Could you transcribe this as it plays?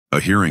A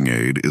hearing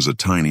aid is a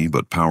tiny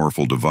but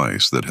powerful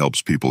device that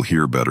helps people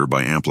hear better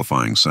by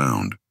amplifying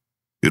sound.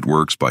 It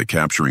works by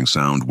capturing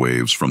sound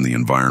waves from the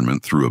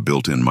environment through a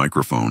built-in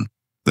microphone,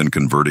 then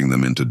converting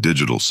them into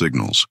digital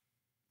signals.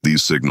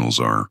 These signals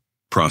are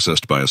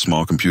processed by a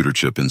small computer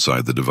chip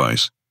inside the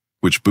device,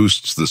 which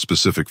boosts the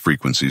specific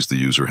frequencies the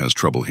user has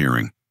trouble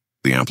hearing.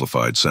 The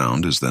amplified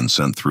sound is then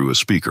sent through a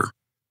speaker,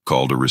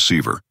 called a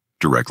receiver,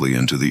 directly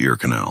into the ear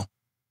canal.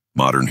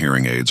 Modern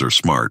hearing aids are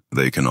smart.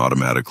 They can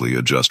automatically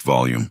adjust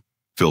volume,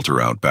 filter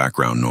out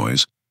background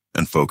noise,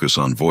 and focus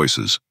on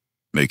voices,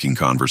 making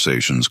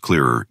conversations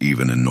clearer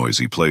even in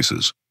noisy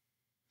places.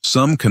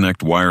 Some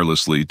connect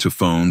wirelessly to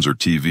phones or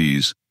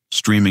TVs,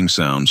 streaming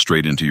sound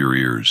straight into your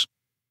ears.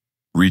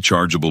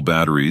 Rechargeable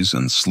batteries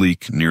and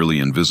sleek, nearly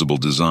invisible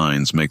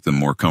designs make them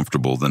more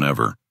comfortable than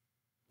ever.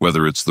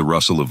 Whether it's the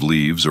rustle of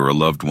leaves or a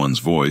loved one's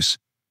voice,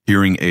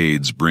 hearing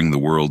aids bring the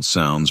world's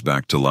sounds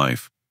back to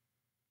life.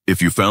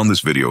 If you found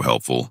this video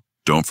helpful,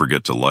 don't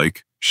forget to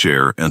like,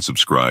 share, and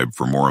subscribe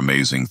for more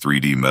amazing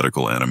 3D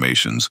medical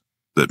animations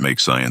that make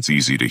science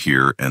easy to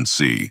hear and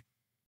see.